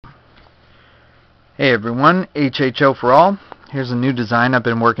Hey everyone, HHO for all. Here's a new design I've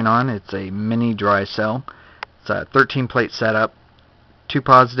been working on. It's a mini dry cell. It's a 13 plate setup, 2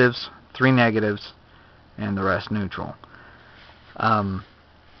 positives, 3 negatives, and the rest neutral.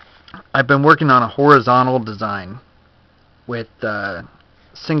 I've been working on a horizontal design with a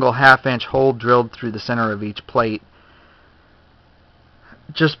single half-inch hole drilled through the center of each plate,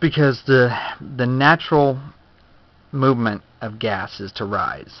 just because the natural movement of gas is to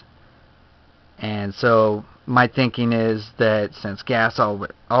rise. And so my thinking is that since gas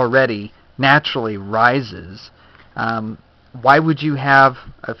already naturally rises, why would you have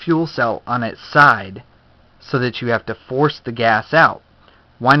a fuel cell on its side so that you have to force the gas out?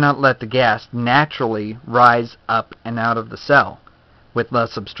 Why not let the gas naturally rise up and out of the cell with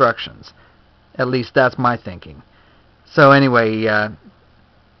less obstructions? At least that's my thinking. So anyway,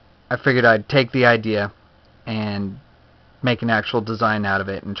 I figured I'd take the idea and make an actual design out of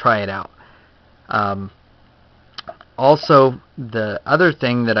it and try it out. Also, the other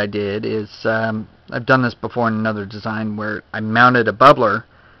thing that I did is, I've done this before in another design where I mounted a bubbler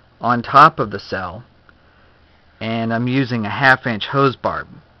on top of the cell, and I'm using a half-inch hose barb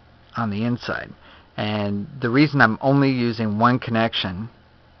on the inside. And the reason I'm only using one connection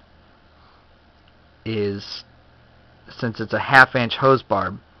is, since it's a half-inch hose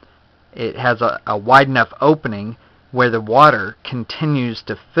barb, it has a wide enough opening where the water continues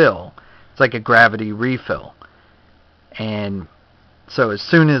to fill. It's like a gravity refill. And so as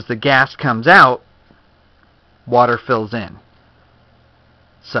soon as the gas comes out, water fills in.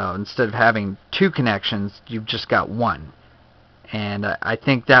 So instead of having 2 connections, you've just got 1. And I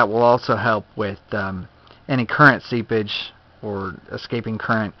think that will also help with any current seepage or escaping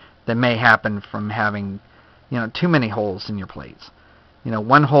current that may happen from having, too many holes in your plates.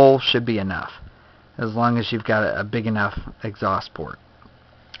 1 hole should be enough, as long as you've got a big enough exhaust port.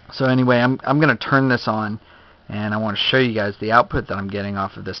 So anyway, I'm going to turn this on, and I want to show you guys the output that I'm getting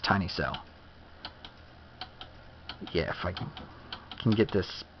off of this tiny cell. Yeah, if I can get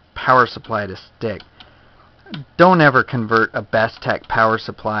this power supply to stick. Don't ever convert a Best Tech power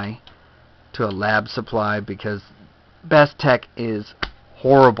supply to a lab supply, because Best Tech is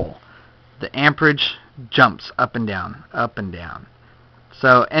horrible. The amperage jumps up and down, up and down.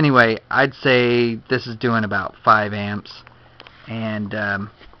 So anyway, I'd say this is doing about 5 amps, and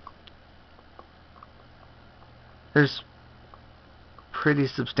there's pretty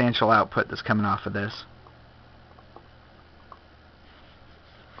substantial output that's coming off of this.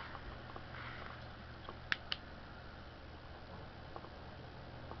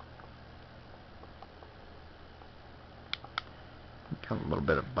 Got a little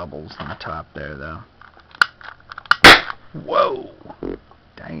bit of bubbles on the top there, though. Whoa!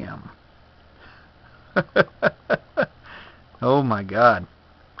 Damn. Oh my God.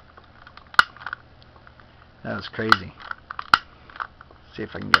 That was crazy. Let's see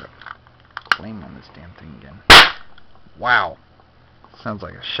if I can get a flame on this damn thing again. Wow. Sounds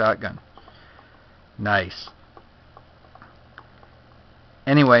like a shotgun. Nice.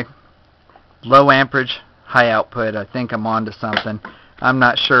 Anyway, low amperage, high output. I think I'm on to something. I'm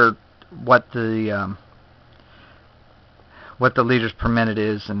not sure what the liters per minute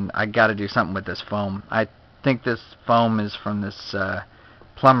is, and I got to do something with this foam. I think this foam is from this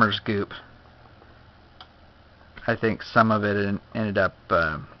plumber's goop. I think some of it ended up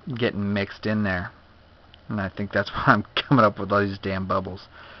getting mixed in there, and I think that's why I'm coming up with all these damn bubbles.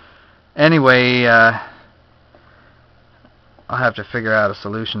 Anyway, I'll have to figure out a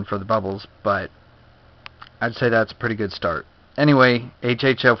solution for the bubbles, but I'd say that's a pretty good start. Anyway,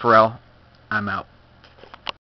 HHO for L, I'm out.